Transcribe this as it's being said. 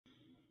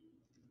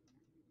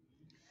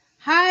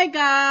Hi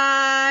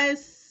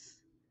guys,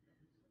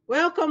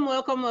 welcome.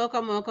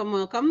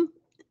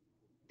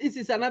 This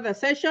is another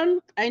session.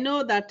 I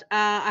know that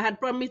I had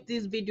promised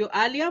this video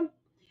earlier,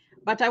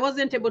 but I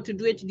wasn't able to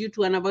do it due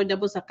to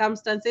unavoidable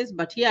circumstances.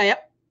 But here I am,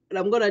 and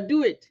I'm gonna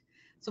do it.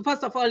 So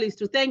first of all, is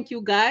to thank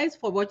you guys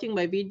for watching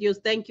my videos.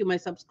 Thank you, my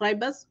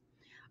subscribers,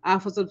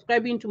 for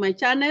subscribing to my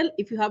channel.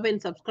 If you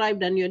haven't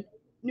subscribed and you're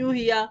new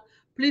here,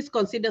 please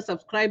consider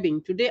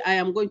subscribing. Today, I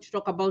am going to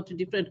talk about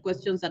different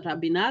questions that have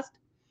been asked.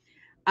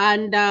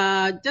 And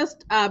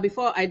just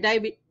before I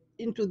dive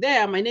into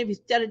there, my name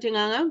is Charity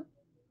Nganga.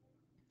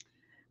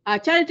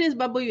 Charity's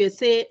Bubble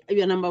USA,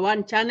 your number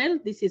one channel.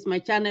 This is my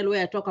channel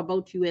where I talk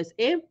about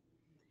USA.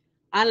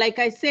 And like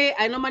I say,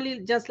 I normally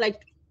just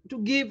like to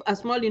give a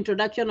small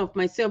introduction of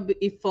myself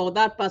if for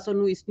that person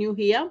who is new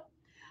here.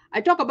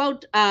 I talk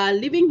about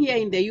living here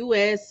in the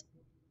US.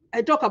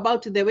 I talk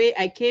about the way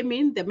I came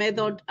in, the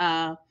method,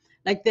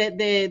 like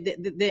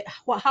the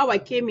how I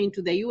came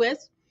into the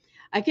US.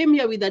 I came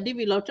here with a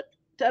DV lottery.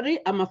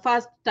 I'm a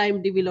first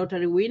time DV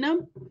lottery winner,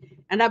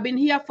 and I've been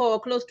here for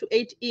close to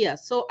 8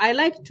 years. So I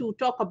like to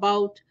talk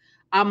about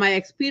my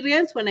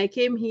experience when I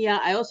came here.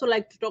 I also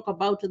like to talk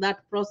about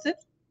that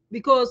process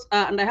because,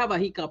 and I have a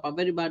hiccup, a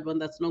very bad one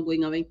that's not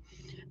going away.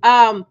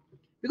 Um,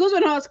 because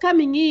when I was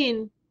coming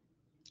in,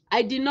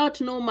 I did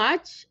not know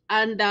much,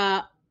 and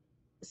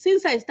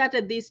since I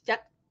started this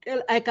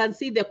channel, I can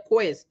see the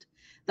quest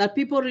that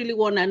people really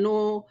want to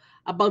know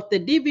about the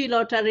DV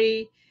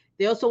lottery.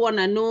 They also want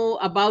to know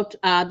about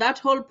that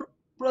whole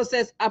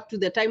process up to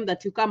the time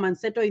that you come and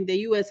settle in the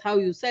US, how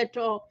you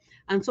settle,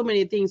 and so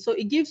many things. So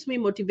it gives me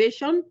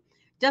motivation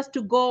just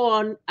to go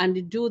on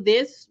and do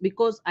this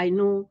because I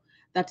know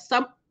that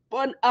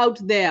someone out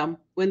there,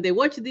 when they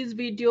watch this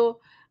video,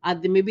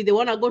 maybe they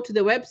want to go to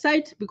the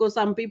website because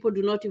some people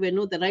do not even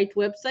know the right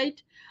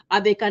website.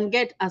 They can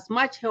get as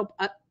much help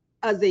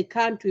as they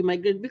can to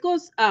immigrate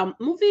because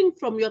moving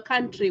from your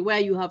country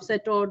where you have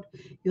settled,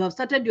 you have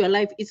started your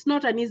life, it's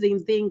not an easy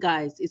thing,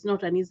 guys. It's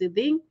not an easy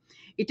thing.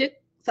 It takes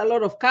a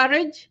lot of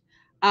courage.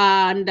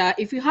 And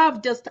if you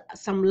have just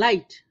some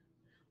light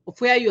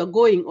of where you are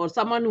going or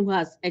someone who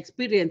has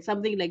experienced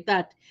something like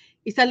that,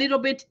 it's a little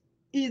bit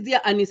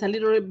easier and it's a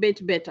little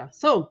bit better.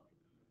 So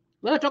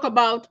we're going to talk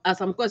about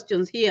some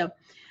questions here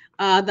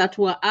that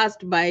were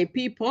asked by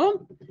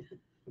people.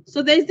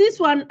 So there's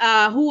this one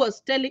who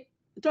was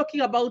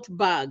talking about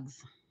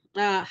bags,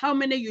 how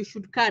many you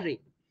should carry.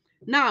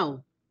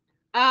 Now,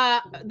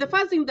 the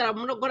first thing that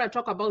I'm not going to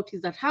talk about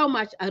is that how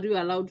much are you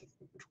allowed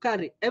to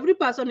carry? Every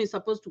person is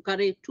supposed to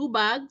carry 2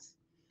 bags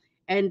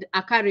and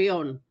a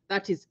carry-on.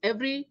 That is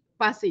every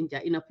passenger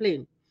in a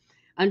plane.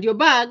 And your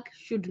bag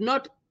should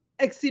not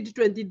exceed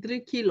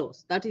 23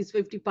 kilos. That is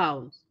 50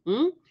 pounds.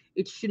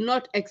 It should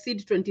not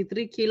exceed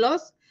 23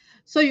 kilos.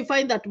 So you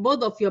find that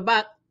both of your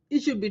bag,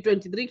 it should be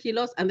 23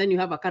 kilos, and then you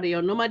have a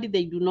carry-on. Normally,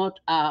 they do not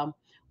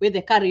weigh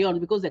the carry-on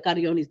because the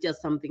carry-on is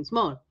just something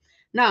small.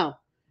 Now,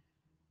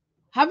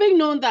 having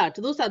known that,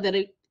 those are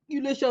the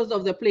regulations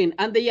of the plane,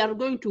 and they are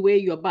going to weigh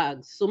your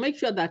bags. So make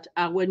sure that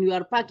when you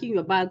are packing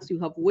your bags, you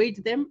have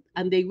weighed them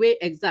and they weigh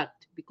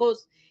exact.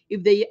 Because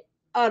if they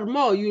are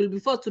more, you will be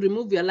forced to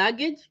remove your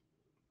luggage,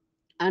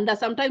 and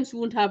sometimes you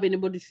won't have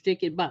anybody to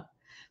take it back.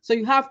 So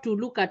you have to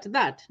look at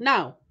that.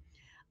 Now,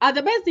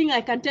 the best thing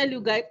I can tell you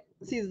guys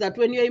is that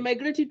when you're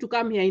immigrating to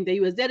come here in the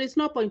US, there is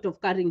no point of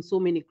carrying so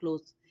many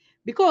clothes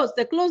because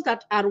the clothes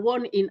that are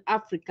worn in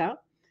Africa,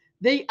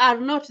 they are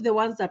not the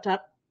ones that are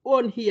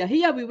worn here.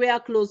 Here we wear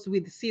clothes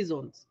with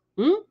seasons.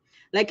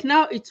 Like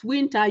now it's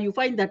winter, you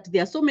find that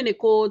there are so many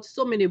coats,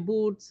 so many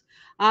boots,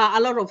 a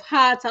lot of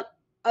hats,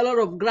 a lot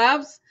of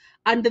gloves,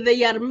 and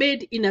they are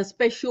made in a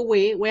special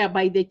way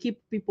whereby they keep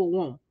people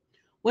warm.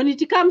 When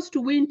it comes to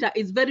winter,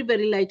 it's very,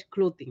 very light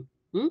clothing.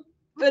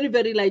 Very,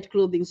 very light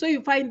clothing. So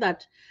you find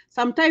that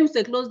sometimes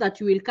the clothes that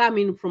you will come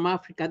in from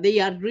Africa, they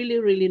are really,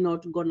 really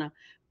not gonna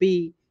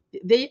be,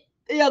 they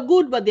are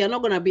good, but they are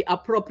not gonna be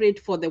appropriate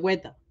for the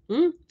weather.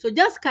 So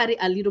just carry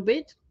a little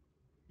bit.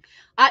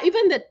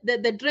 Even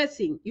the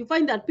dressing, you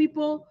find that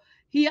people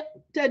here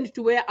tend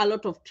to wear a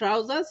lot of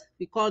trousers.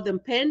 We call them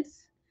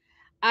pants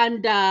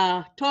and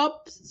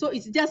tops. So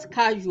it's just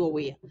casual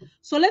wear.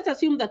 So let's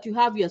assume that you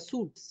have your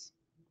suits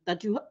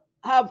that you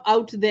have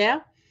out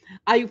there.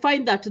 You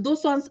find that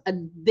those ones,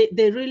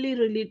 they really,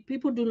 really,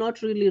 people do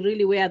not really,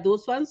 really wear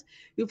those ones.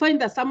 You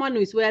find that someone who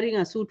is wearing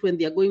a suit when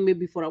they are going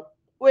maybe for a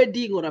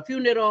wedding or a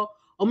funeral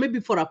or maybe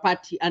for a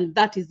party, and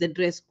that is the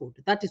dress code.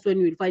 That is when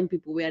you will find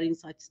people wearing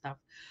such stuff.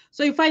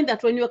 So you find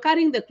that when you're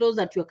carrying the clothes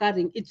that you're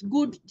carrying, it's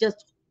good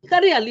just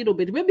carry a little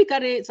bit. Maybe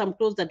carry some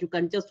clothes that you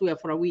can just wear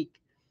for a week.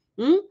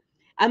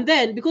 And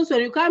then, because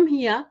when you come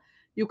here,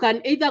 you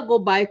can either go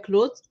buy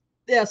clothes.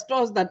 There are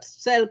stores that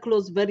sell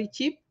clothes very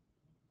cheap,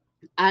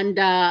 and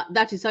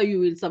that is how you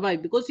will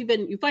survive. Because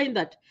even you find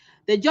that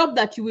the job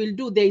that you will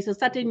do, there is a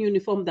certain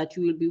uniform that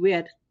you will be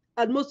wearing,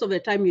 and most of the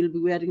time you'll be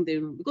wearing the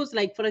uniform. Because,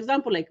 like for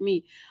example, like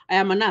me, I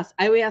am a nurse.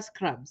 I wear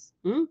scrubs.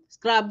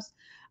 Scrubs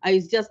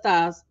is just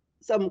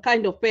some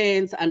kind of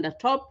pants and a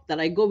top that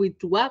I go with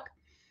to work.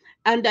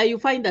 and you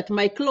find that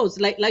my clothes,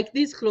 like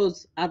these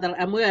clothes that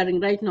I'm wearing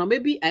right now,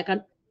 maybe I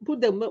can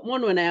put them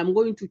on when I am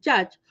going to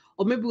church,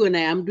 or maybe when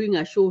I am doing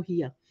a show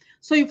here.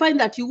 So you find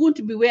that you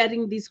won't be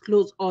wearing these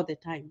clothes all the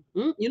time.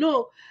 You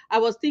know, I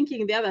was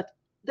thinking the other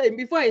time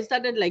before I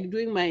started like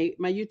doing my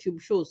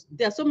YouTube shows,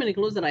 there are so many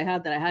clothes that I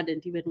had that I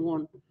hadn't even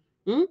worn.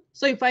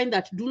 So you find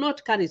that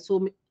don't carry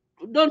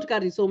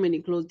so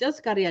many clothes,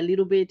 just carry a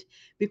little bit,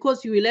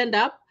 because you will end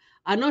up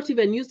are not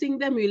even using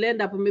them, you'll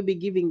end up maybe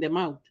giving them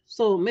out.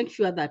 So make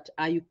sure that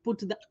you put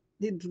that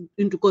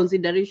into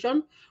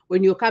consideration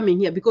when you're coming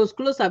here, because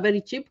clothes are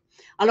very cheap.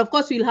 And of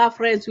course, you'll have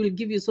friends who will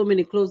give you so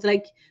many clothes.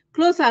 Like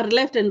clothes are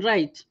left and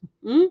right.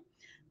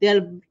 They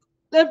are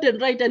left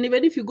and right. And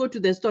even if you go to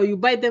the store, you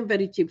buy them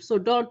very cheap. So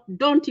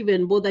don't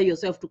even bother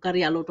yourself to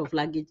carry a lot of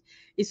luggage.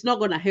 It's not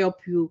going to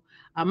help you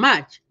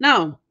much.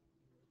 Now,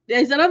 there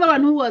is another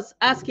one who was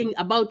asking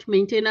about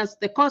maintenance,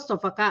 the cost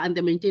of a car and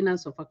the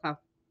maintenance of a car.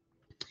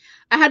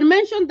 I had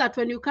mentioned that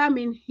when you come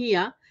in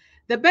here,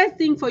 the best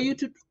thing for you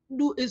to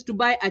do is to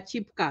buy a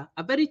cheap car,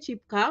 a very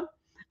cheap car.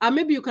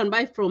 Maybe you can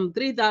buy from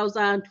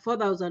 $3,000 to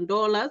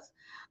 $4,000,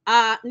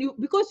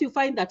 because you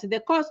find that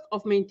the cost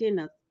of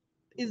maintenance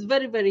is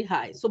very, very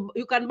high. So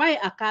you can buy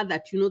a car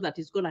that you know that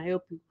is going to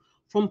help you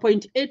from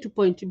point A to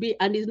point B,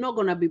 and is not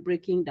going to be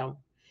breaking down.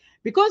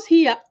 Because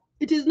here,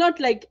 it is not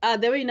like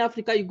the way in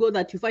Africa you go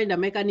that you find a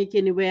mechanic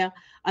anywhere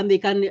and they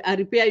can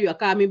repair your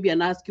car, maybe,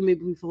 and ask you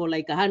maybe for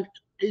like 100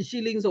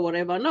 shillings or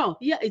whatever. No,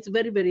 here it's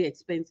very, very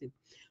expensive.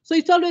 So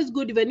it's always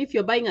good, even if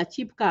you're buying a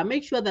cheap car,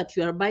 make sure that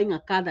you are buying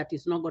a car that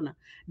is not gonna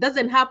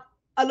doesn't have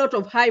a lot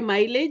of high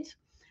mileage,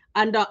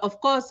 and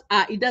of course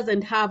it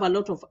doesn't have a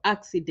lot of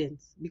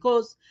accidents,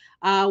 because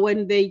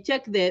when they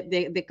check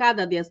the car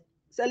that they're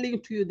selling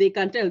to you, they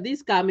can tell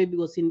this car maybe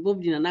was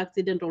involved in an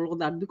accident or all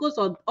that, because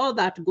all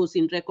that goes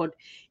in record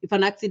if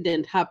an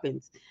accident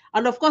happens.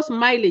 And of course,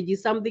 mileage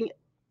is something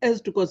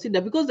else to consider,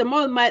 because the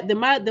more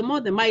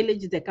the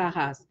mileage the car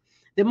has,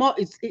 the more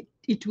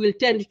it will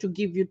tend to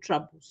give you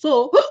trouble.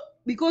 So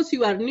because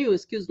you are new,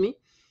 excuse me,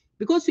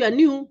 because you are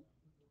new,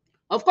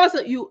 of course,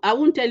 I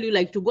won't tell you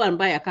like to go and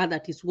buy a car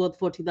that is worth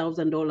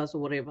 $40,000 or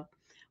whatever,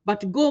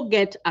 but go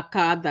get a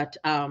car that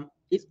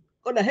is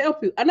gonna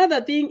help you. Another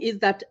thing is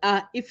that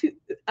if you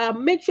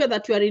make sure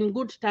that you are in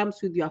good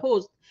terms with your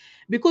host,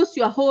 because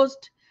your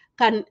host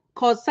can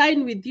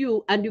co-sign with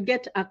you and you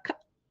get a car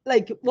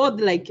like worth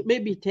like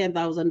maybe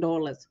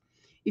 $10,000.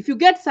 If you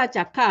get such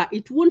a car,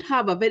 it won't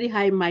have a very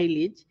high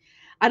mileage,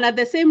 and at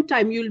the same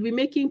time you'll be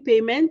making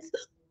payments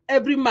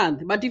every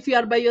month. But if you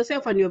are by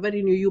yourself and you're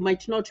very new, you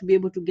might not be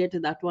able to get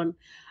that one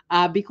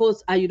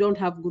because you don't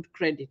have good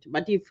credit.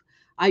 But if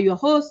your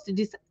host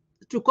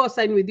to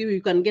co-sign with you,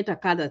 you can get a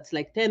car that's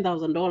like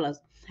 $10,000,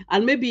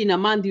 and maybe in a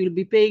month you'll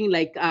be paying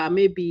like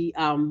maybe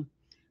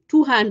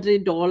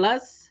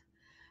 $200,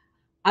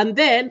 and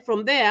then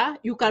from there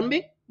you can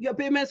make your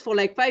payments for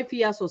like 5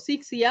 years or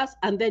 6 years,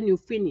 and then you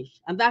finish,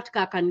 and that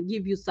car can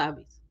give you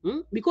service.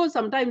 Because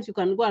sometimes you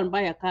can go and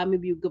buy a car,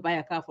 maybe you go buy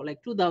a car for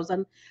like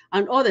 2,000,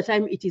 and all the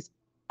time it is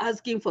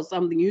asking for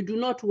something. You do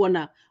not want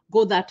to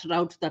go that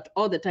route, that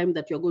all the time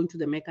that you're going to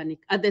the mechanic.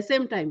 At the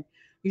same time,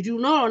 you do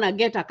not want to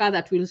get a car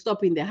that will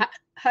stop in the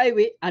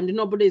highway and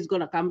nobody is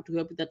going to come to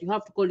help you, that you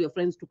have to call your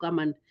friends to come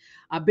and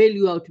bail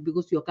you out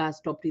because your car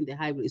stopped in the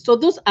highway. So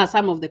those are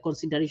some of the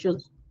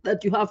considerations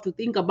that you have to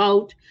think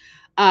about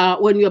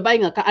when you're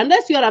buying a car.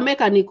 Unless you're a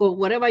mechanic or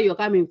wherever you're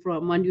coming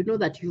from, and you know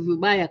that if you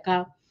buy a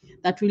car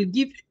that will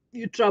give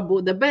you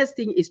trouble, the best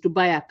thing is to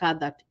buy a car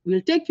that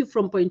will take you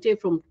from point A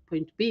from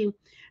point B,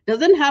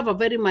 doesn't have a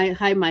very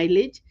high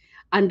mileage,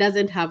 and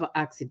doesn't have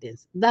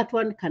accidents. That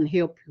one can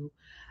help you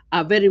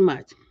very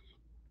much.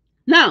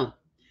 Now,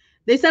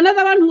 there's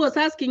another one who was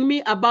asking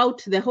me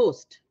about the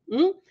host.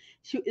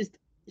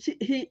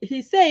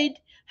 He said,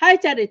 "Hi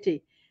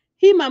Charity,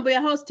 mambo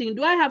ya hosting,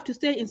 do I have to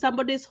stay in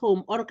somebody's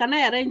home, or can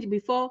I arrange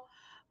before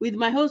with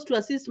my host to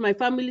assist my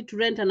family to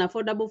rent an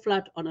affordable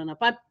flat on an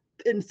apartment?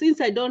 And since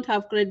I don't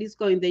have credit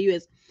score in the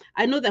US,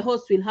 I know the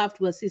host will have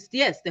to assist."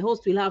 Yes, the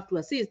host will have to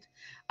assist.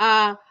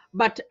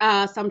 But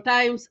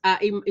sometimes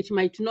it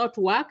might not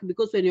work,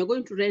 because when you're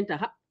going to rent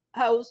a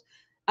house,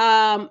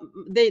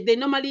 they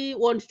normally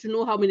want to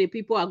know how many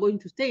people are going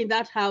to stay in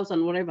that house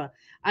and whatever.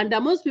 And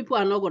most people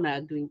are not going to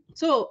agree.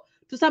 So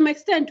to some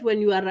extent,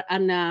 when you are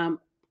an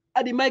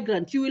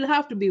immigrant, you will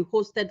have to be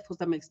hosted for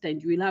some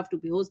extent. You will have to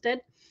be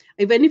hosted,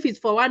 even if it's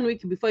for 1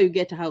 week before you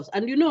get a house.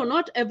 And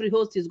not every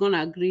host is going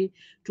to agree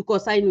to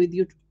co-sign with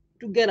you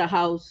to get a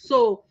house.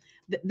 So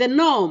the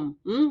norm,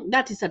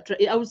 that is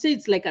I would say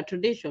it's like a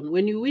tradition.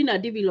 When you win a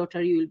DV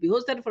lottery, you will be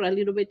hosted for a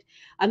little bit,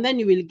 and then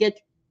you will get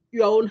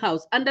your own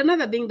house. And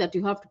another thing that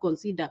you have to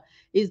consider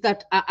is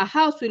that a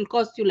house will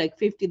cost you like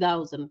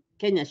 50,000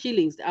 Kenya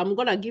shillings. I'm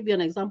going to give you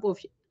an example of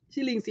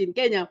shillings in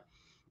Kenya,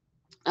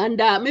 and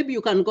maybe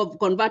you can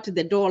convert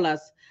the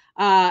dollars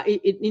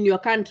in your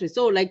country.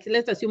 So like,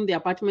 let's assume the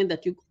apartment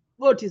that you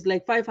got is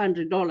like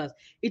 $500.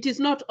 It is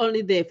not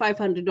only the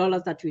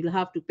 $500 that you will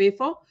have to pay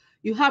for.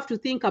 You have to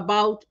think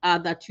about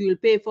that you will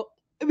pay for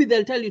maybe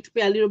they'll tell you to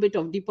pay a little bit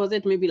of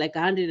deposit, maybe like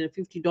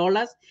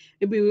 $150.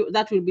 Maybe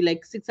that will be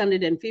like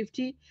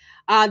 650.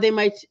 They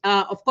might,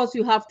 of course,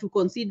 you have to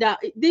consider.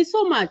 There's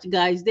so much,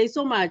 guys. There's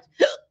so much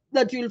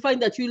that you'll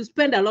find that you'll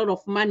spend a lot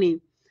of money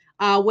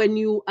when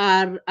you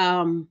are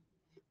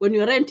when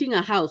you're renting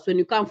a house, when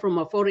you come from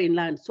a foreign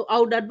land. So I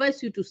would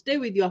advise you to stay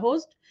with your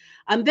host,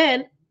 and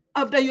then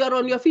after you are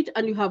on your feet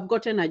and you have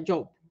gotten a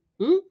job,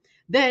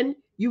 then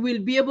you will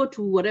be able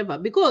to whatever.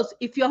 Because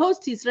if your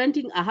host is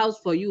renting a house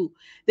for you,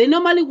 they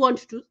normally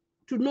want to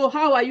know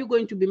how are you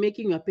going to be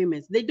making your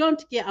payments. They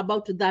don't care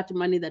about that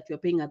money that you're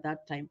paying at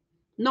that time.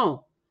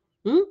 No.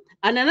 And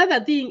another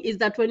thing is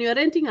that when you're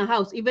renting a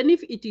house, even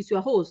if it is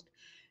your host,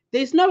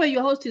 there's no way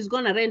your host is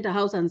going to rent a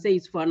house and say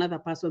it's for another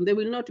person. They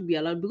will not be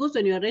allowed, because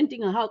when you're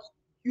renting a house,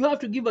 you have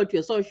to give out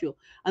your social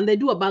and they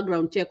do a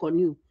background check on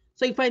you.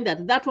 So you find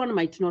that that one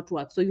might not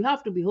work. So you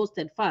have to be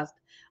hosted first.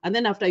 And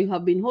then after you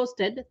have been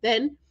hosted,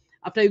 then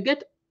after you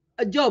get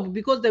a job,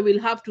 because they will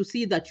have to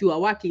see that you are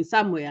working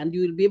somewhere and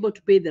you will be able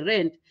to pay the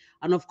rent.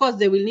 And of course,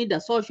 they will need a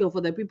social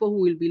for the people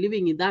who will be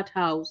living in that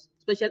house,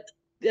 especially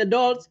the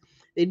adults.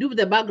 They do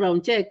the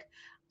background check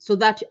so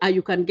that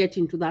you can get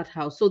into that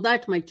house. So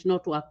that might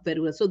not work very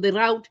well. So the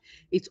route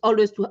is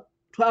always to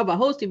have a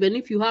host. Even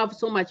if you have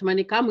so much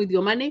money, come with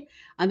your money,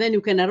 and then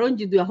you can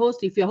arrange with your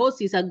host. If your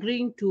host is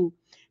agreeing to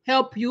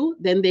help you,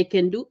 then they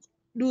can do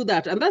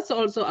that. And that's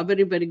also a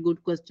very, very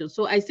good question.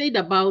 So I said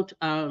about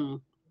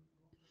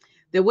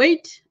the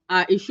weight,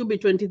 it should be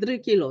 23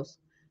 kilos.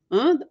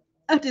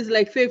 That is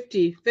like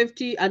 50,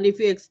 and if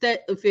you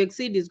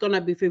exceed, it's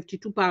gonna be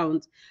 52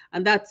 pounds,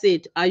 and that's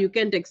it. You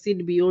can't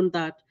exceed beyond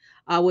that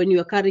when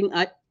you're carrying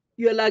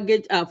your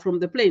luggage from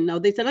the plane. Now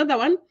there's another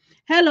one.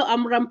 Hello,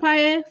 I'm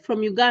Rampaye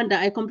from Uganda.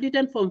 I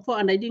completed Form 4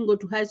 and I didn't go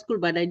to high school,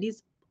 but I did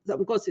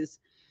some courses.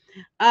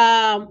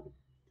 Some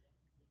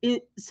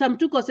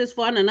 2 courses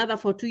for one another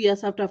for 2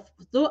 years after.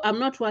 Though I'm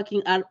not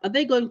working, are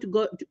they going to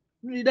go to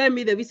deny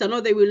me the visa?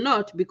 No, they will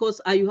not,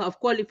 because you have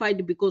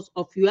qualified because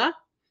of your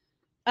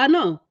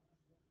no.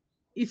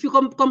 If you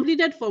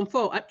completed Form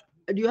 4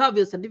 you have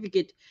your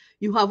certificate,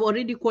 you have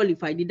already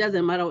qualified. It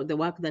doesn't matter the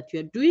work that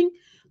you're doing.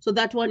 So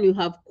that one you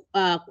have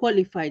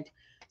qualified.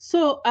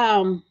 So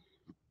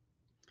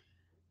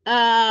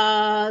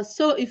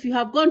so if you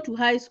have gone to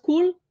high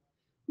school,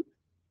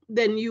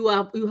 then you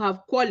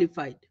have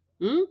qualified.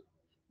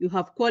 You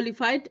have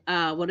qualified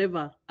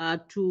whatever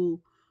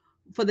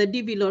for the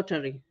DV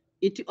lottery.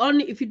 It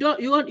only if you don't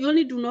you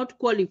only do not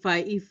qualify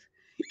if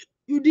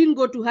you didn't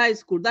go to high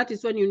school. That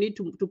is when you need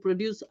to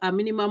produce a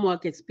minimum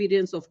work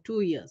experience of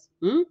 2 years.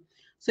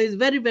 So it's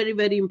very, very,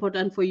 very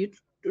important for you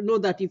to know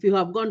that if you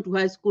have gone to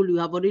high school, you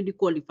have already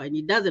qualified.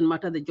 It doesn't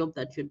matter the job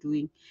that you're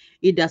doing.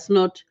 It does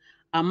not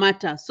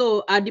matter.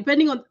 So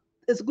depending on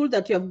the school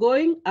that you're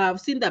going, I've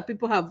seen that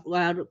people have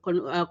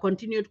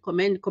continued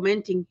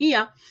commenting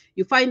here.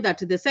 You find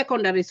that the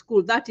secondary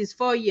school, that is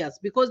 4 years,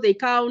 because they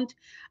count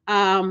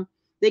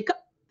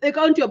they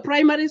count your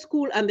primary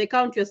school and they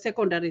count your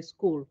secondary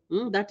school.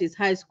 That is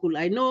high school.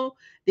 I know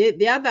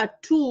the other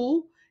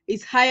two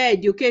is higher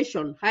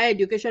education. Higher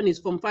education is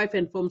Form 5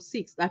 and Form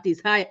 6. That is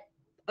high,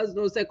 as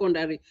no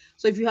secondary.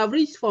 So if you have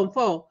reached Form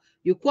 4,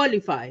 you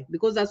qualify,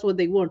 because that's what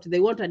they want. They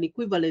want an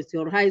equivalence to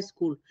your high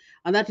school,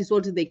 and that is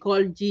what they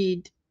call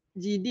GED.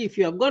 If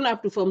you have gone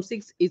up to Form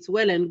 6, it's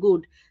well and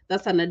good.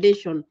 That's an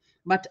addition.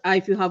 But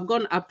if you have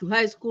gone up to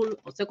high school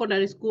or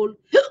secondary school,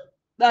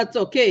 that's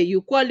okay.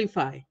 You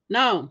qualify.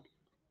 Now,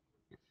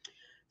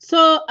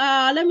 so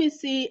let me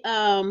see.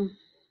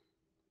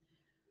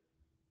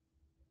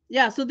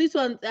 Yeah, so this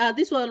one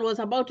was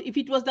about if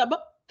it was the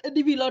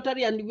DV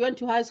lottery and you went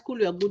to high school,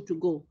 you're good to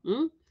go.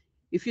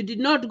 If you did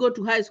not go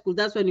to high school,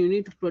 that's when you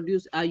need to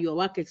produce your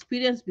work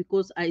experience,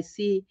 because I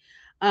see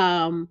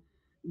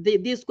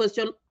this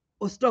question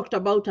was talked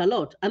about a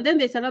lot. And then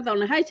there's another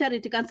one. Hi,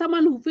 Charity. Can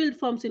someone who filled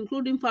forms,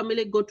 including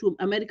family, go to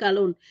America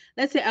alone?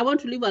 Let's say I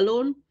want to live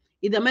alone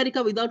in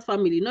America without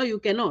family. No, you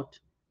cannot.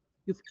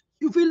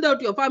 You filled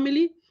out your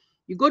family,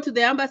 you go to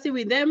the embassy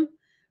with them,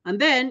 and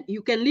then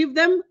you can leave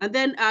them, and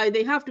then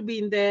they have to be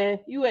in the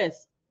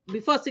US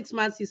before 6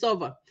 months is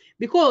over.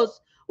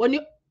 Because when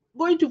you're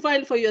going to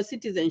file for your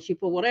citizenship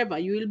or whatever,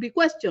 you will be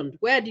questioned.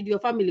 Where did your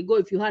family go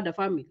if you had a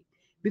family?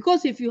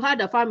 Because if you had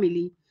a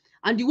family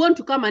and you want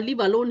to come and live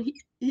alone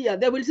here,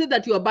 they will say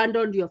that you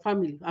abandoned your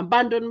family.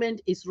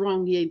 Abandonment is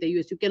wrong here in the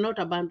US. You cannot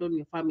abandon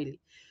your family.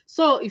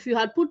 So if you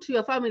had put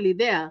your family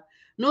there,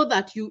 know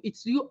that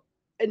it's you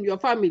and your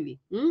family.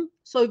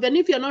 So even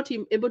if you're not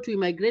able to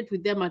immigrate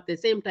with them at the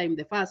same time,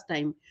 the first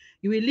time,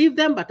 you will leave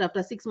them, but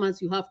after 6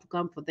 months, you have to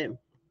come for them.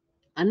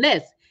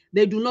 Unless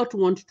they do not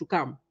want to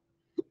come.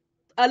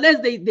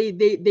 Unless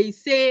they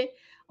say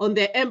on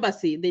the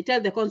embassy, they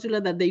tell the consular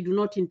that they do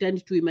not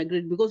intend to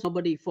immigrate, because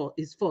nobody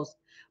is forced.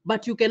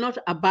 But you cannot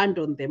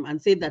abandon them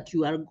and say that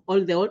you are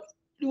all the only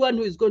one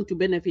who is going to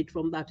benefit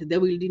from that. They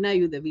will deny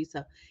you the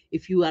visa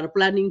if you are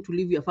planning to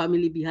leave your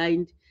family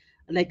behind,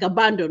 like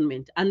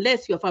abandonment,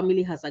 unless your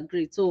family has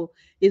agreed. So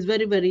it's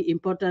very, very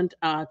important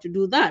to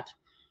do that.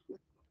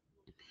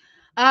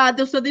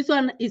 So this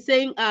one is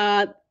saying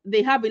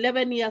they have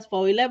 11 years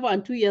for 11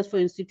 and 2 years for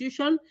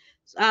institution.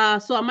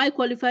 So am I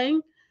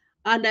qualifying?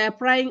 And I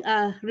applying,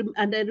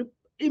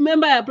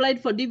 remember I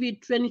applied for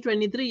DV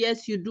 2023.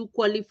 Yes, you do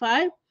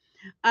qualify.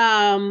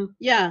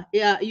 Yeah,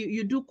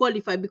 you do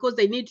qualify because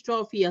they need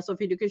 12 years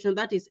of education.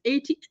 That is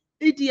 8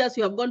 years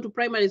you have gone to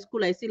primary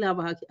school. I still have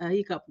a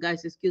hiccup,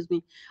 guys, excuse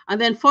me.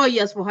 And then 4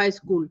 years for high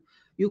school.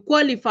 You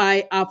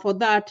qualify for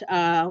that.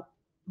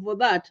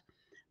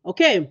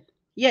 Okay,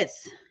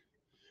 yes.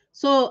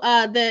 So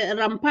the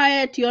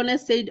Rampire Tione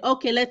said,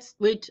 okay, let's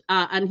wait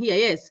and here,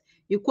 yes,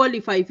 you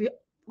qualify if you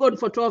gone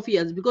for 12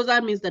 years, because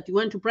that means that you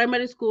went to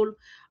primary school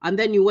and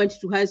then you went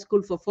to high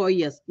school for 4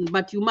 years.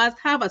 But you must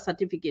have a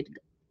certificate,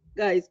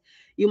 guys.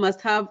 You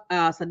must have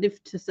a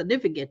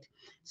certificate.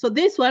 So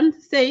this one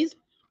says,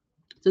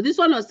 so this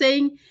one was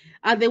saying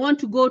they want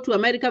to go to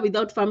America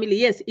without family.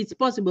 Yes, it's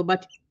possible,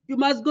 but you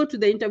must go to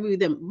the interview with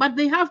them. But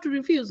they have to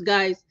refuse,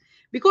 guys,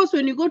 because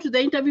when you go to the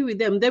interview with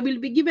them, they will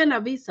be given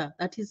a visa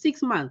that is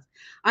 6 months.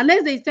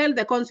 Unless they tell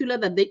the consular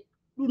that they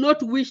do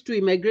not wish to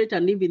immigrate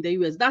and live in the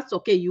US, that's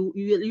okay. You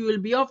will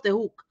be off the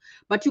hook.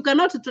 But you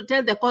cannot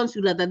tell the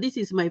consular that this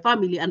is my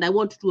family and I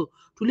want to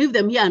leave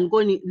them here and go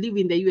and live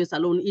in the US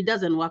alone. It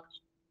doesn't work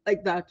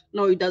like that.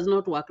 No, it does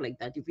not work like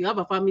that. If you have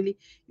a family,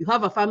 you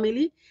have a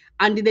family,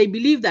 and they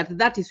believe that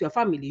that is your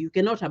family. You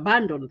cannot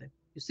abandon them.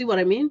 You see what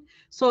I mean?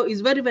 So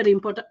it's very, very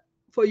important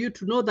for you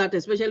to know that,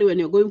 especially when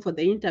you're going for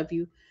the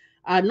interview,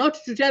 not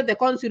to tell the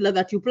consular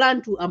that you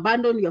plan to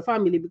abandon your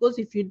family, because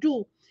if you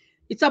do,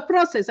 it's a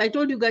process. I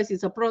told you guys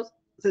it's a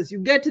process. You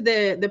get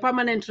the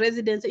permanent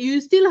residence,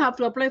 you still have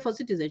to apply for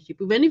citizenship.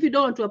 Even if you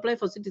don't want to apply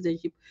for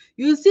citizenship,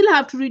 you still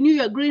have to renew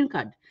your green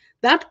card.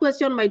 That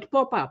question might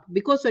pop up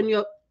because when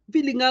you're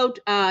filling out,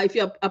 if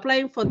you're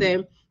applying for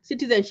the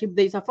citizenship,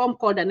 there's a form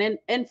called an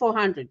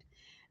N400.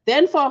 The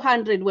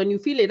N400, when you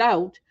fill it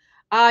out,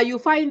 you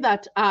find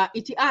that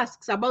it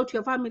asks about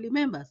your family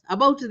members,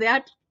 about the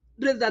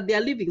address that they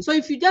are living. So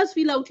if you just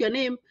fill out your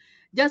name,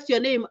 just your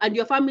name, and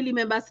your family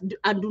members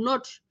and do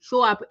not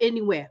show up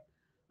anywhere,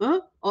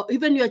 or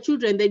even your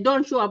children, they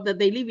don't show up that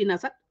they live in a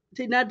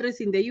certain address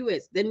in the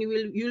US, then you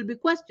will be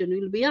questioned,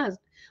 you will be asked,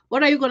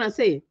 what are you going to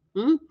say?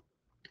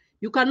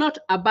 You cannot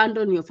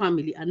abandon your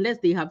family unless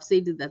they have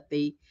said that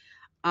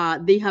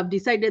they have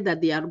decided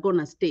that they are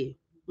gonna stay.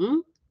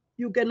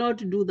 You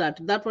cannot do that.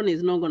 That one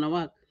is not gonna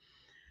work.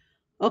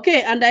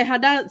 Okay, and I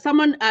had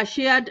someone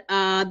shared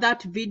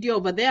that video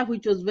over there,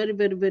 which was very,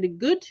 very, very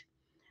good.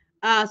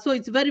 So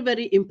it's very,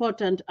 very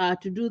important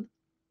to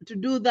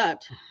do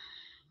that.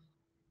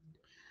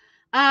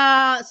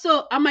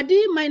 So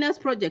Amadi Miners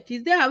Project,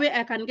 is there a way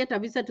I can get a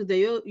visa to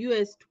the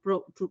US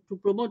to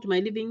promote my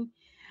living?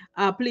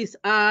 Please,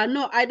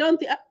 no, I don't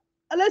think,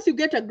 unless you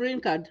get a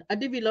green card, a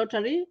DV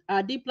lottery,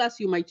 D plus,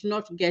 you might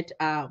not get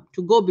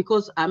to go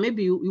because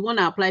maybe you want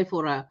to apply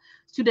for a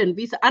student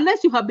visa,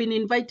 unless you have been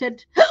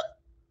invited,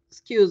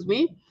 excuse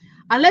me,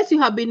 unless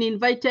you have been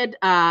invited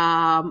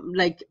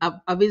like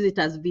a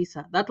visitor's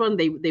visa. That one,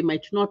 they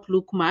might not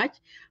look much,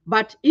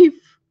 but if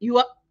you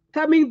are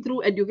coming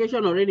through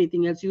education or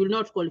anything else, you will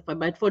not qualify.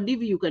 But for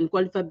DV, you can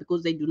qualify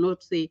because they do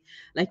not say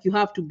like you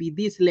have to be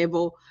this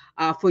level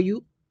for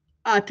you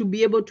to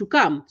be able to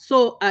come.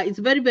 So it's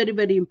very, very,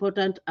 very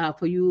important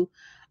for you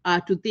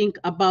to think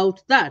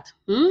about that.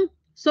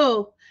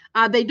 So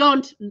they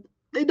don't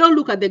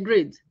look at the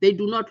grades. They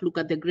do not look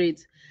at the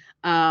grades.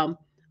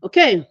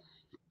 Okay.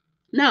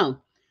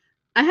 Now,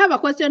 I have a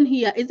question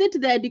here. Is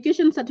it the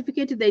education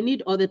certificate they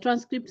need or the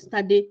transcript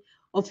study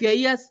of your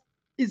years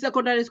in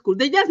secondary school?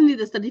 They just need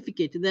the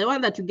certificate, the one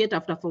that you get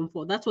after Form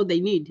 4. That's what they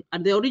need.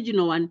 And the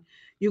original one,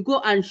 you go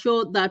and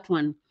show that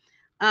one.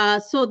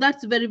 So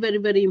that's very, very,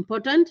 very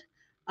important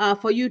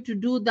for you to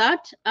do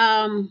that.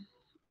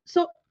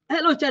 So,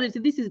 hello, Charity.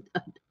 This is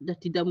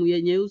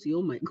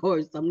oh my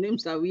gosh, some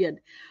names are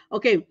weird.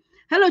 Okay.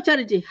 Hello,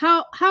 Charity.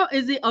 How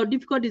is it or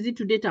difficult is it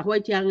to date a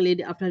white young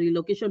lady after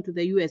relocation to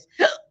the US?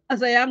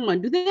 As a young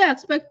man, do they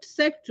expect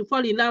sex to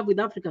fall in love with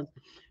Africans?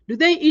 Do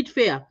they eat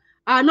fair?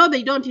 No,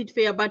 they don't eat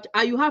fair, but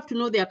you have to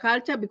know their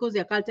culture because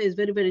their culture is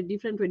very, very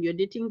different when you're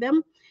dating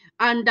them.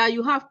 And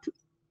you have to,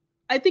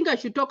 I think I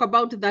should talk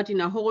about that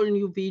in a whole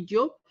new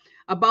video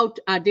about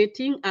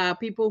dating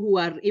people who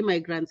are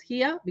immigrants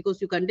here, because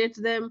you can date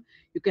them,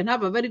 you can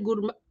have a very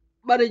good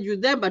marriage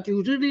with them, but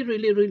you really,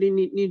 really, really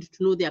need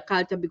to know their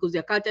culture because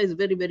their culture is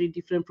very, very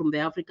different from the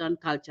African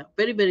culture.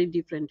 Very, very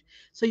different.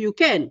 So you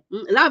can.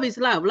 Love is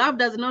love. Love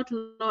does not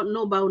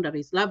know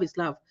boundaries. Love is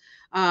love.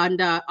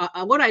 And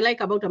what I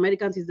like about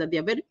Americans is that they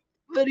are very,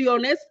 very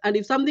honest. And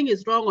if something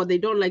is wrong or they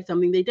don't like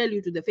something, they tell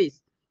you to the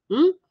face.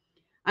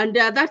 And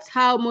that's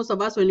how most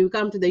of us, when we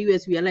come to the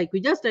US, we are like, we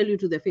just tell you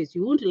to the face.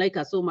 You won't like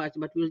us so much,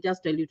 but we'll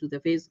just tell you to the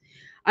face.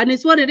 And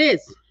it's what it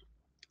is.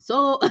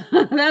 So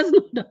that's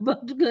not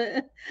about.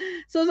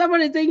 So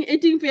somebody is saying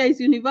eating fair is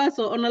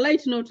universal. On a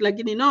light note, like,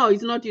 no,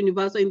 it's not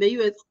universal. In the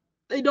US,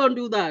 they don't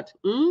do that.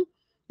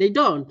 They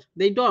don't.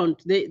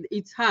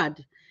 It's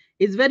hard.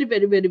 It's very,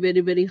 very, very,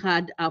 very, very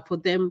hard for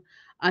them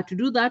to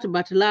do that.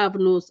 But love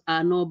knows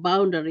no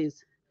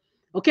boundaries.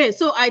 Okay,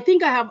 so I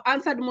think I have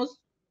answered most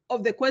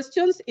of the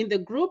questions in the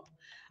group.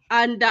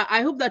 And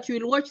I hope that you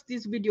will watch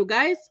this video,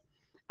 guys.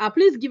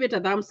 Please give it a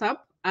thumbs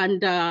up,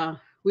 and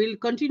we'll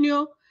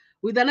continue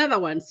with another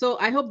one. So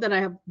I hope that I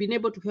have been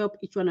able to help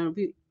each one of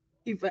you.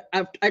 If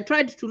I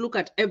tried to look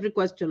at every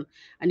question,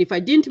 and if I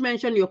didn't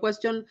mention your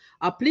question,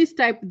 please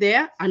type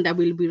there and I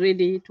will be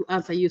ready to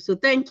answer you. So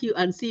thank you,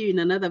 and see you in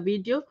another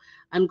video,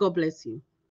 and God bless you.